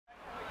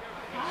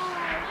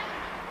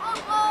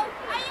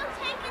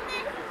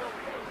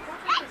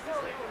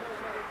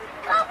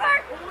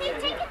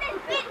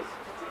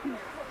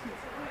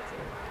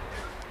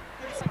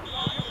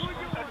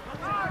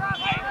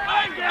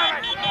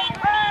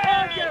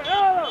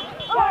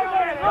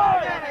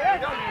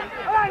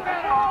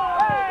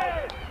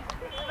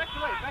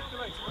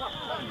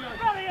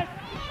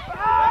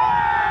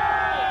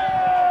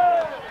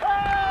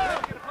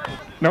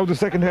Now the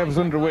second half is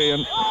underway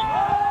and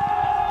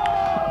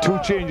 2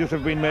 changes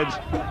have been made.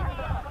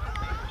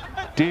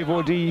 Dave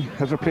O'D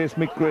has replaced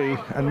Mick Gray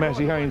and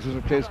Matty Hines has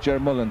replaced Ger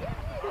Mullen.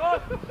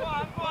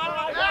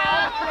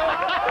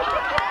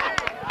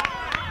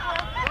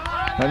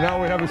 And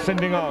now we have a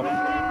sending off.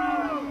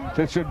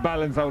 This should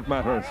balance out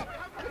matters.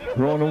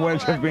 Ronan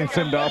Welch has been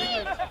sent off.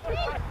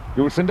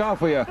 You were sent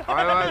off, were you?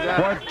 I was,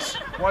 yeah.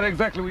 What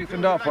exactly were you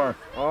sent off for?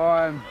 Oh,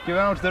 I'm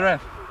giving out to the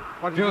ref.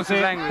 What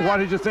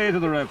did you say to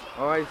the ref?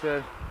 Oh, I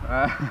said,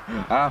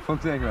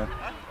 fuck's sake, ref.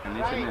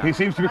 He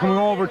seems to be coming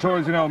over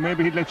towards you now.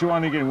 Maybe he'd let you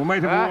on again. We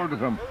might have a word with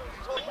him.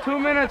 2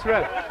 minutes,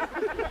 ref.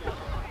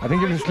 I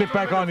think if you slip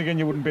back on again,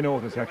 you wouldn't be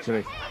noticed,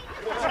 actually.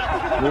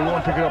 We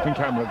won't pick it up in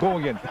camera. Go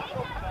again.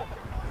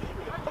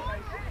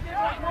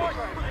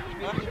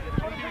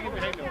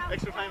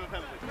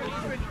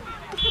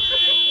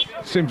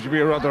 Seems to be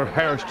a rather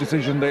harsh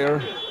decision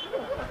there.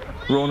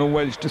 Ronan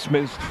Welch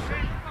dismissed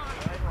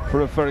for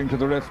referring to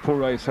the ref's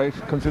poor eyesight.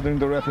 Considering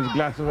the ref has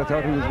glasses, I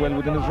thought he was well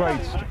within his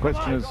rights. The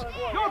question is...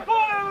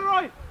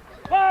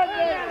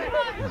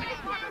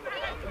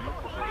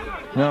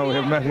 Now we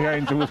have Matty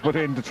Hines who was put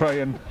in to try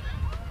and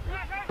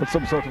put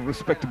some sort of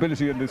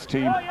respectability in this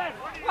team.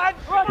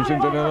 He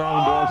sends in a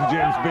long ball to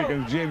James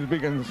Biggins. James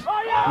Biggins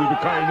will be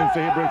kind and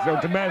say he breaks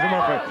down to Matty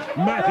Murphy.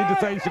 Matty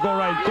decides to go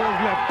right, goes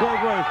left,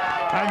 goes right,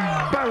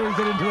 and buries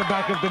it into the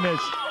back of the net.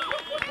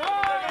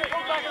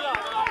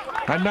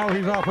 And now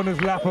he's off on his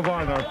lap of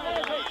honour.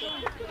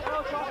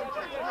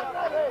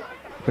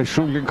 The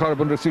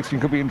Glencorrib under 16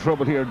 could be in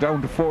trouble here,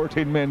 down to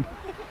 14 men.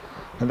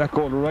 And that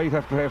goal right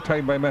after half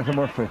time by Matty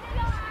Murphy.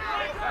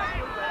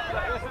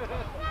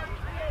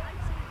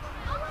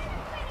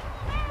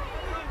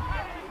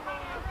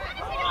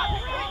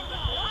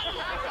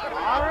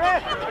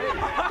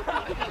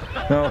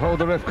 Now how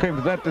the ref came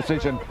to that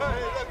decision.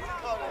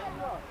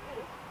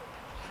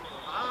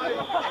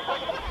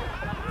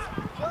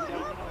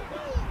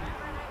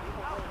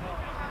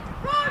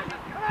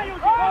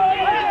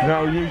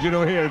 Now Eugene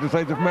O'Hare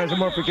decides if Matty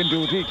Murphy can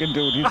do it, he can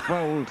do it. He's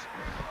fouled.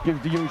 Gives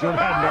the usual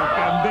hand up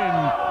and then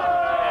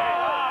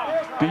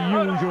the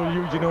usual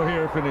Eugene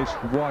O'Hare finish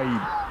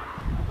wide.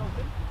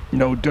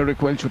 Now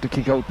Derek Welch with the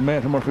kick out.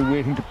 Matty Murphy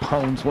waiting to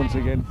pounce once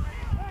again.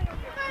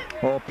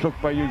 Oh,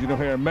 plucked by Eugene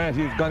O'Hare.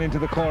 Matty has gone into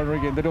the corner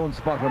again. They don't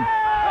spot him.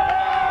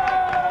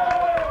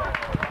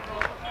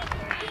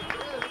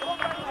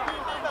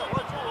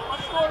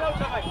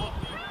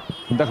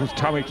 And that was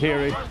Tommy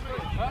Carey,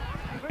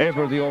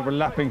 ever the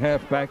overlapping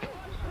halfback.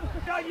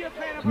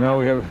 Now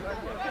we have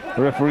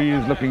the referee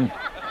is looking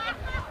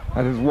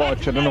at his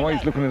watch. I don't know why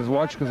he's looking at his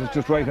watch because it's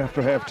just right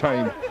after half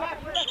time.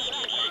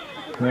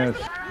 Yes,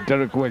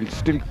 Derek Welch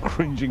still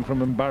cringing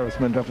from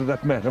embarrassment after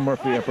that Matty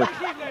Murphy effort.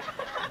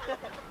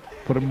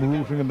 Put him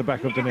roofing in the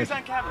back of the net.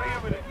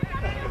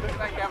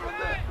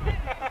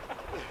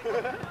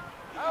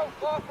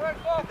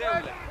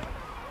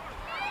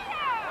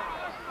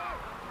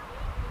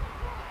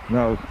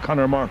 Now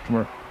Conor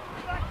Mortimer.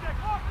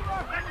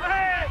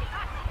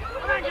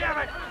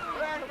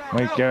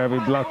 Mike Garvey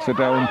blocks it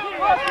down.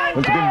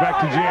 Once again back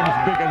to James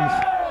Biggins.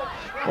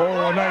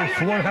 Oh, a nice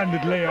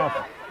one-handed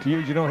layoff to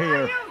Eugene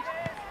O'Hare.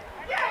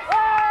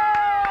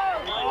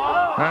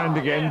 And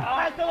again.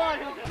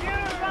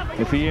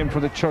 If he aimed for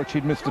the church,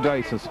 he'd miss the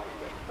dices.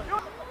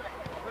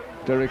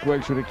 Derek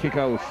Welch with a kick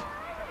out.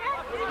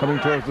 Coming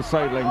towards the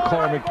sideline.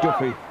 Cormac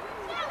Duffy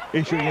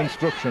issuing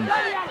instructions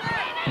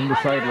from the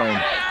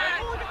sideline.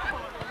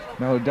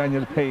 Now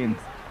Daniel Payne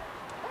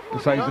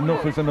decides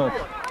enough is enough.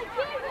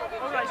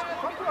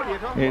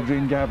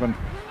 Adrian Gavin.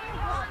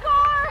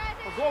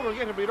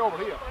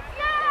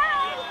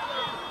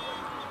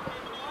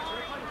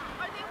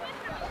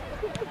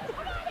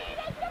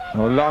 A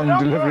long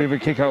delivery of a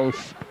kick out.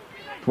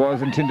 It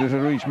was intended to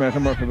reach Matty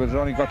Murphy, but it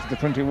only got to the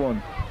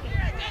 21.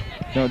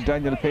 Now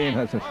Daniel Payne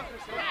has it.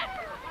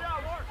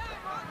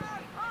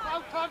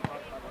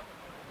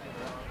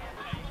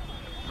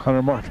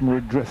 Conor Mortimer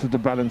addresses the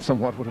balance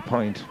somewhat with a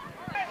point.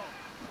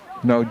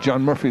 Now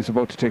John Murphy is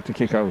about to take the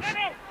kick out.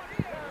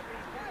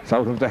 It's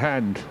out of the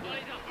hand.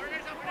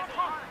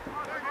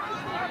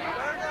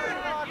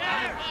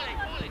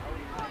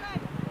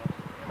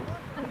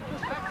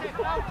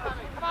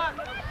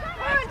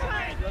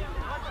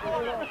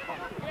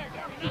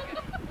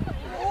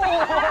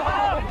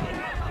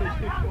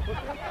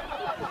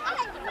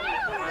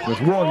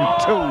 There's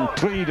 1,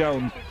 2, 3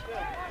 down.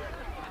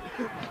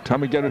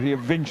 Tommy Geraghty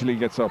eventually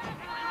gets up.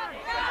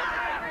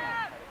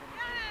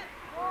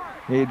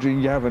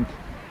 Adrian Gavin.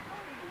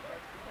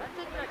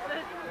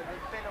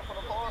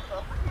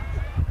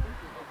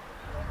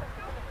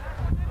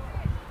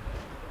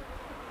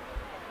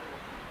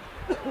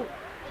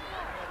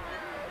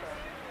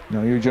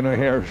 Now Eugene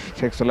O'Hare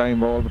takes the line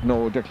ball, but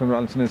no, Declan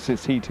Ronson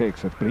insists he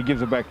takes it, but he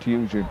gives it back to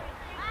Eugene.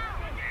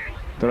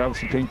 They're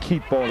obviously playing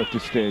keep ball at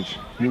this stage.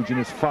 Eugene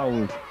is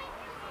fouled.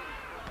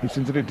 He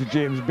sends it into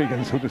James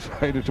Biggins, who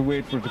decided to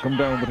wait for it to come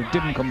down, but it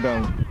didn't come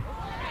down.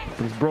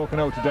 But it's broken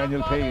out to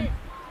Daniel Payne.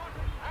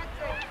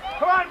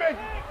 Come on, Big!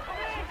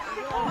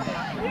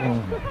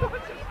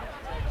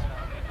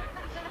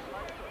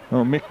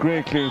 Oh, Mick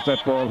Gray clears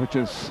that ball, which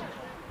is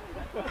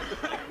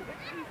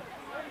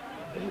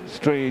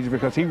strange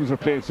because he was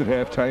replaced at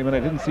half-time and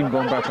I didn't see him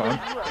going back on.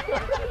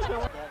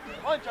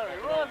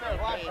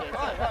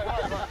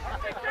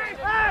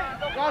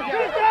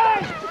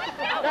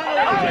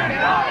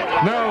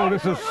 No,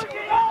 this is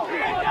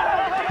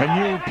a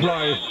new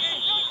ply.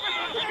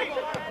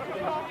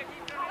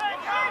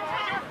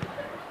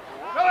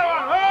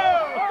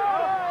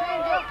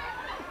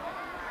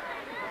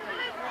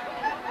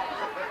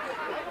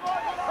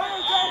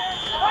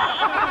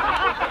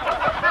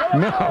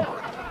 No.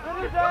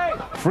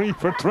 Free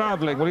for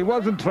travelling. Well, he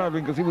wasn't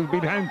travelling because he was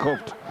being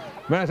handcuffed.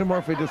 Matty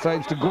Murphy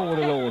decides to go it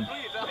alone.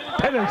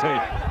 Penalty.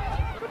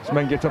 This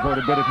man gets up out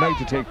of bed at night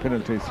to take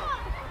penalties.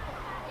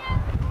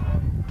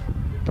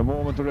 The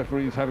moment the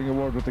referee is having a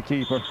word with the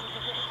keeper.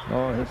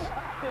 Oh, yes.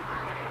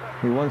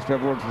 He wants to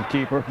have a word with the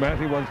keeper.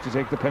 Matty wants to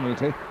take the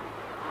penalty.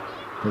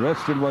 The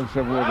ref still wants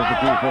to have a word with the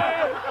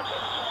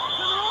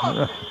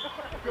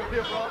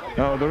keeper.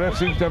 Now, the ref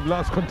seems to have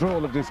lost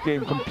control of this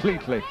game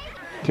completely.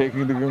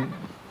 Taking the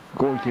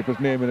goalkeeper's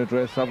name and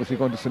address, obviously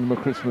going to send him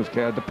a Christmas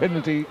card. The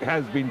penalty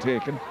has been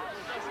taken.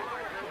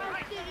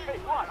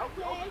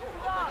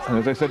 And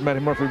as I said, Matty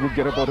Murphy would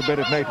get up out of bed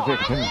at night to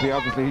take a penalty.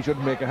 Obviously, he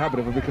shouldn't make a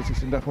habit of it because he's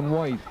seen that one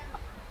wide.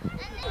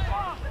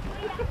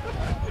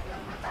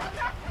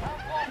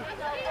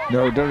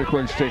 Now, Derek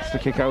Welch takes the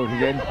kick out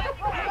again.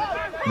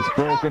 It's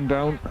broken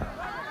down.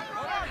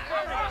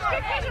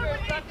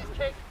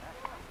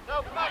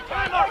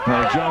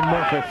 Now, John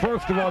Murphy,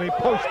 first of all, he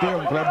pushed the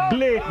uncle, a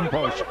blatant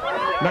push.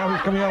 Now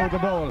he's coming out with the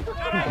ball.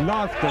 He's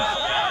lost it.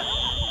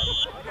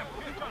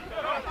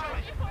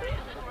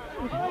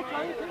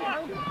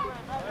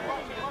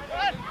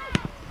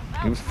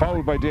 He was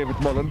fouled by David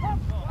Mullen.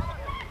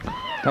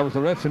 That was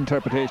the ref's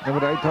interpretation of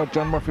it. I thought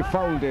John Murphy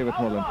fouled David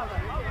Mullen.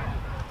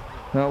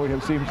 Now we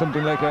have seen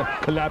something like a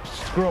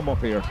collapsed scrum up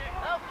here.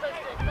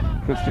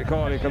 Christy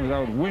Cawley comes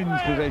out,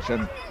 wins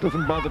possession,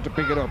 doesn't bother to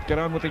pick it up. Get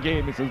on with the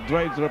game, he says,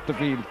 drives it up the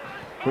field.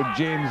 But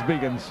James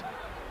Biggins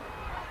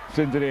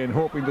sends it in,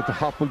 hoping that the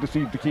hop will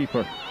deceive the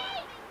keeper.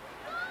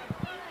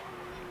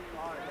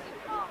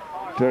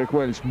 Derek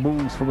Welch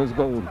moves from his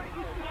goal.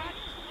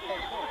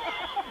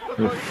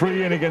 They're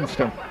free in against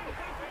him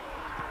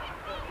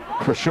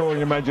for showing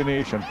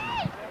imagination.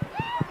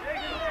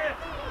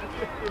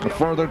 A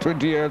further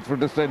 20 yards for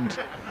descent.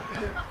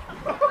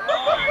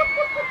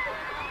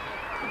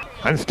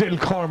 And still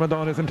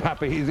Cormadon isn't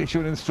happy. He's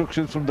issuing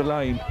instructions from the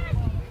line.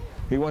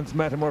 He wants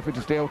Matty Murphy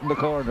to stay out in the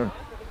corner.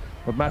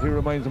 But Matty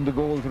reminds him the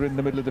goals are in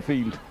the middle of the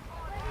field.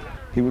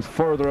 He was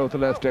further out the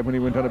last time when he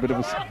went on a bit of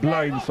a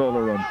blind solo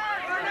run.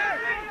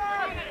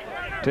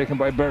 Taken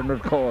by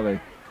Bernard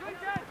Cawley.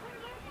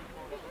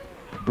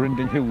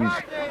 Brendan Hughes.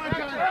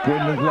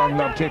 Brendan's long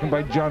lob taken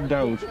by John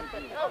Dowd.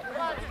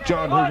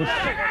 John, who was...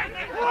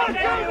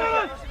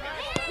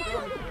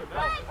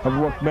 have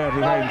worked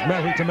Matty Hines.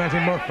 Matty to Matty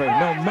Murphy.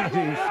 Now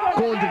Matty's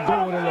going to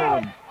go it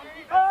alone.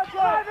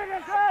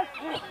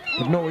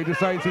 But no, he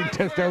decides he'll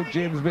test out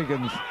James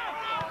Biggins.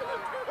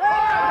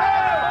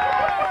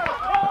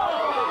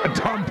 And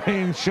Tom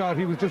Payne's shot,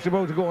 he was just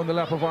about to go on the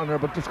lap of honour,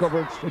 but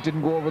discovered it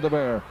didn't go over the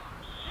bar.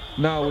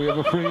 Now we have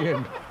a free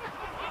in.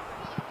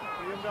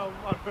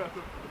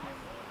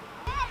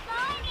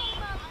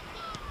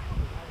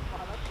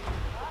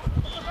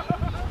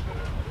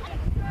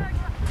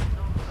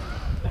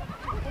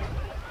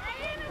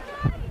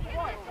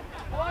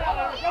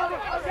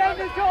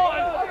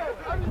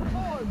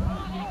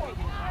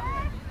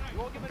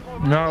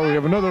 Now we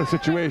have another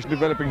situation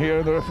developing here,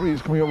 and the referee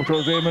is coming over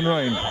towards Eamon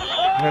Ryan.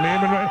 And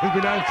Eamon Ryan has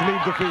been asked to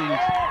leave the field.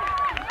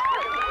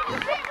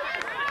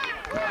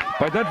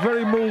 By that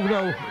very move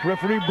now,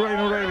 referee Brian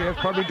O'Reilly has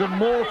probably done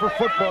more for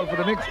football for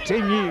the next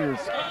 10 years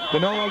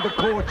than all the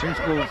coaching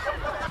schools.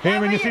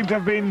 Eamon, you seem to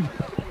have been...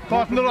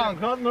 Caught in the wrong.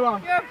 You're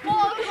a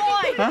ball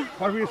boy! Huh?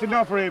 What were you saying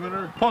now for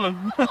Eamon? Pulling.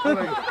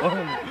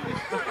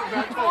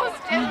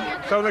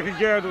 Sound like a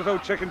guard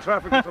without checking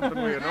traffic or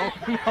something, you know?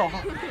 No.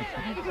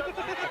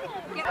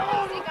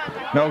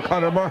 Now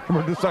Conor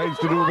Mortimer decides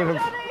to do a bit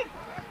of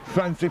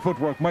fancy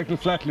footwork, Michael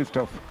Flatley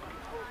stuff.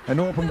 An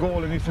open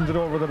goal and he sends it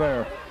over the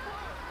bar.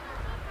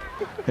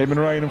 Eamon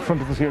Ryan in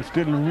front of us here,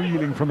 still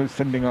reeling from his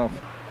sending off.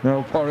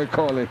 Now Pádraig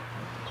Cawley.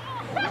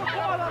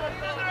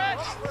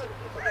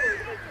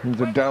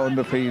 He's down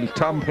the field.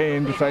 Tom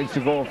Payne decides to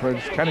go for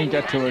it. Can he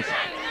get to it?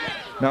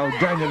 Now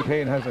Daniel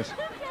Payne has it.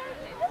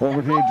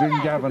 Over to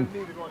Adrian Gavin.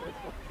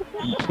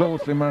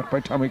 Closely marked by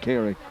Tommy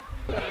Carey.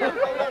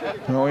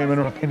 Now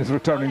Eamon Ryan is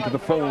returning to the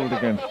fold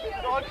again.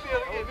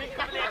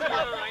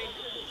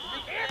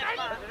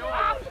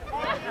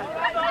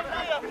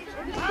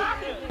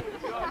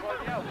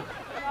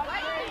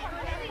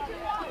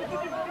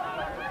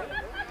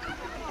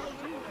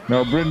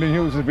 Now Brendan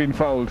Hughes has been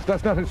fouled.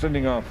 That's not his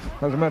sending off.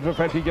 As a matter of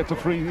fact, he gets a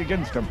free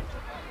against him.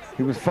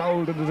 He was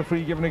fouled and there's a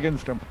free given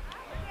against him.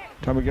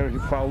 Tommy Garrity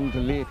fouled, a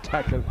late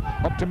tackle.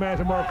 Up to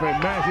Matty Murphy.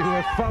 Matty, who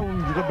has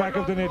fouled the back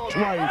of the net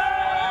twice.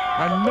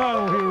 And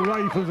now he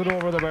rifles it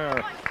over the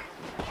bar.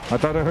 I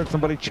thought I heard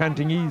somebody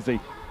chanting easy.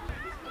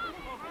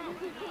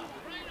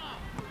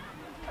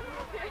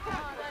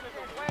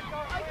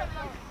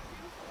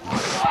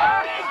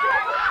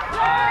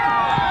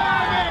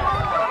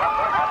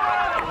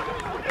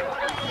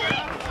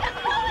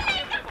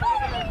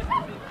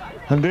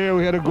 And there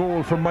we had a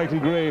goal from Michael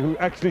Gray, who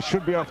actually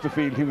should be off the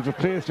field. He was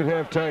replaced at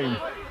half-time.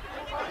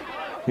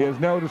 He has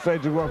now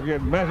decided to go off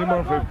again. Matty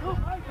Murphy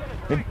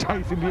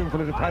enticing the young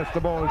fella to pass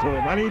the ball to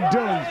him, and he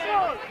does.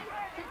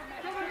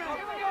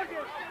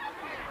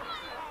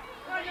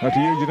 Now to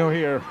Eugene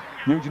O'Hare.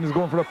 Eugene is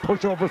going for a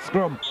push-over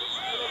scrum.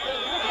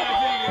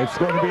 It's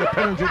going to be a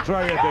penalty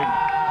try, I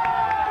think.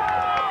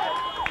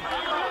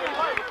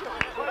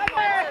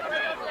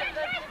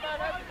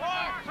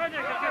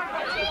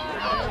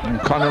 And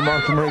Conor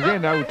Mortimer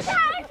again out.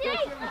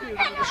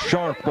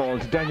 Short ball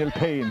to Daniel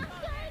Payne.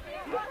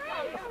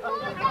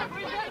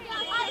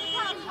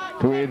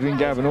 To Adrian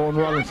Gavin. Owen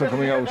Rollinson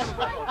coming out.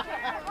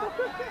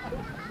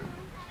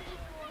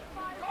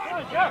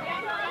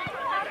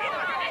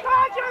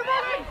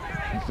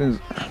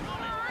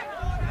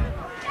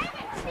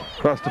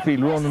 Across the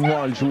field, Ronan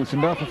Walsh, who was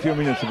sent off a few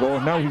minutes ago.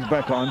 Now he's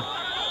back on.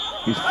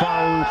 He's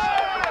fouled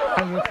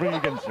and a free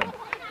against him.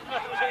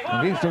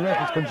 And he's the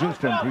ref is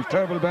consistent. He's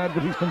terrible bad,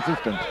 but he's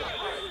consistent.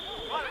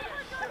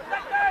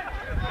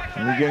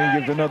 And again he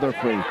gives another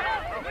free.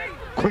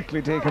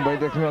 Quickly taken by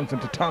Declan Johnson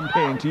to Tom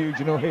Payne to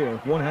Eugene O'Hare.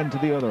 One hand to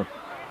the other.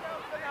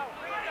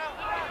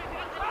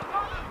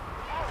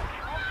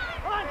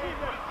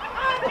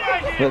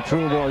 The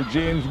through ball,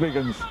 James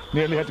Biggins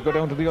nearly had to go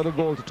down to the other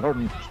goal to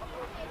turn.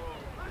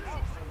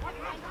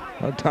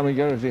 And Tommy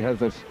Garrity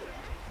has it.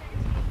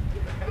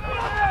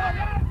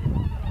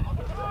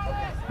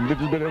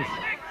 Little bit of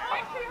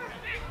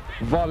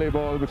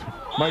volleyball, but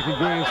Michael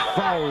Gray is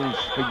fouled.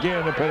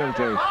 Again a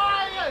penalty.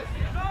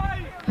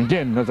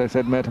 Again, as I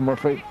said, Matty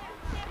Murphy.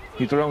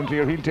 He's around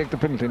here, he'll take the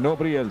penalty,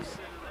 nobody else.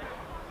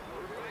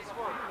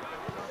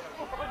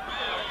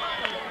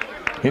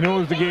 He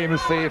knows the game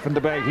is safe in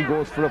the bag, he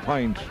goes for a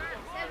pint.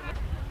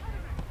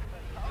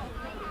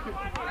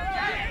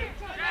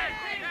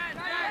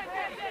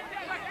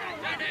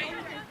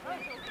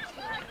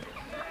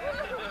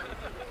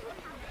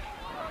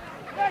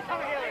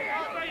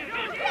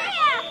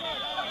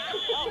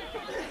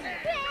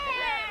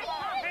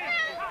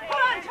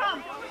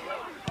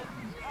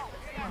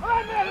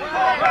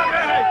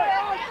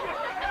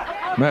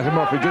 Matty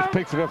Murphy just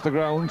picks it off the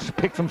ground,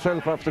 picks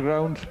himself off the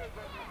ground,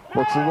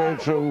 works his way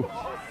through.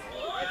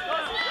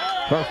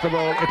 First of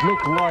all, it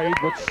looked wide,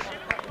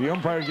 but the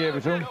umpire gave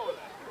it to him.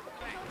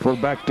 Full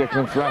back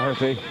Declan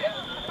Flaherty.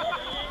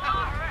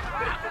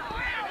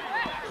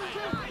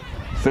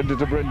 Sent it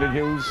to Brendan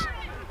Hughes.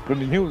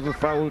 Brendan Hughes was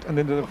fouled and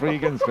into the free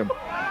against him.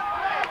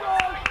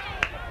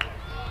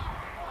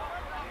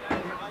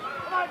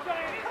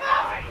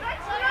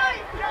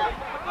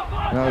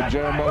 Now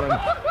Jerry Mullen.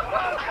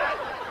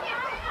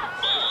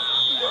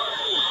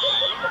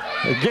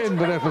 Again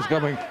the ref is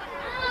coming.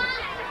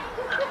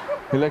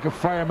 He's like a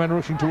fireman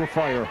rushing to a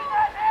fire.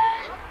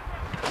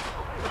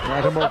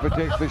 Matty Murphy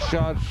takes the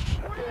shot.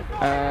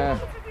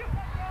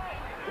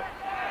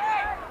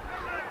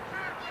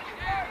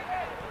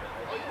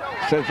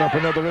 Sets up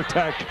another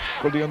attack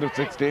for the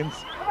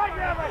under-16s.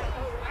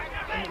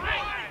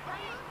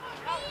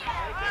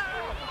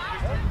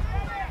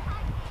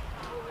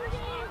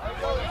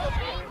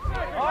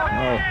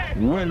 Oh,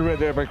 well read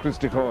there by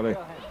Christy Cawley.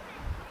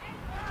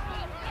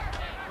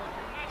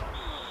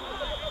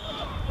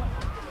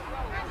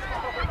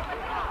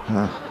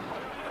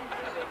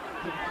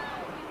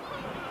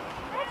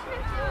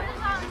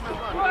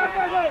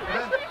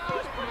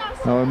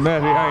 Now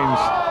Matty Hines.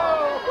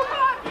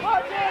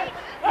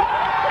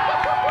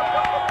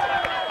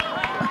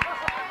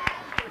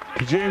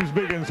 James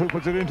Biggins, who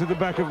puts it into the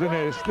back of the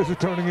net. This is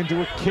turning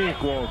into a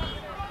cakewalk.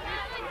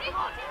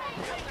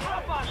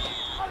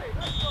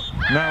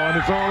 Now, and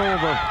it's all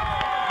over.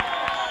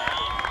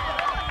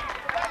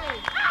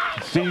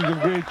 Scenes of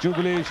great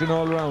jubilation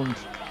all round.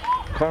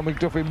 Cormac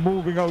Duffy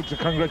moving out to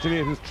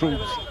congratulate his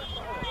troops.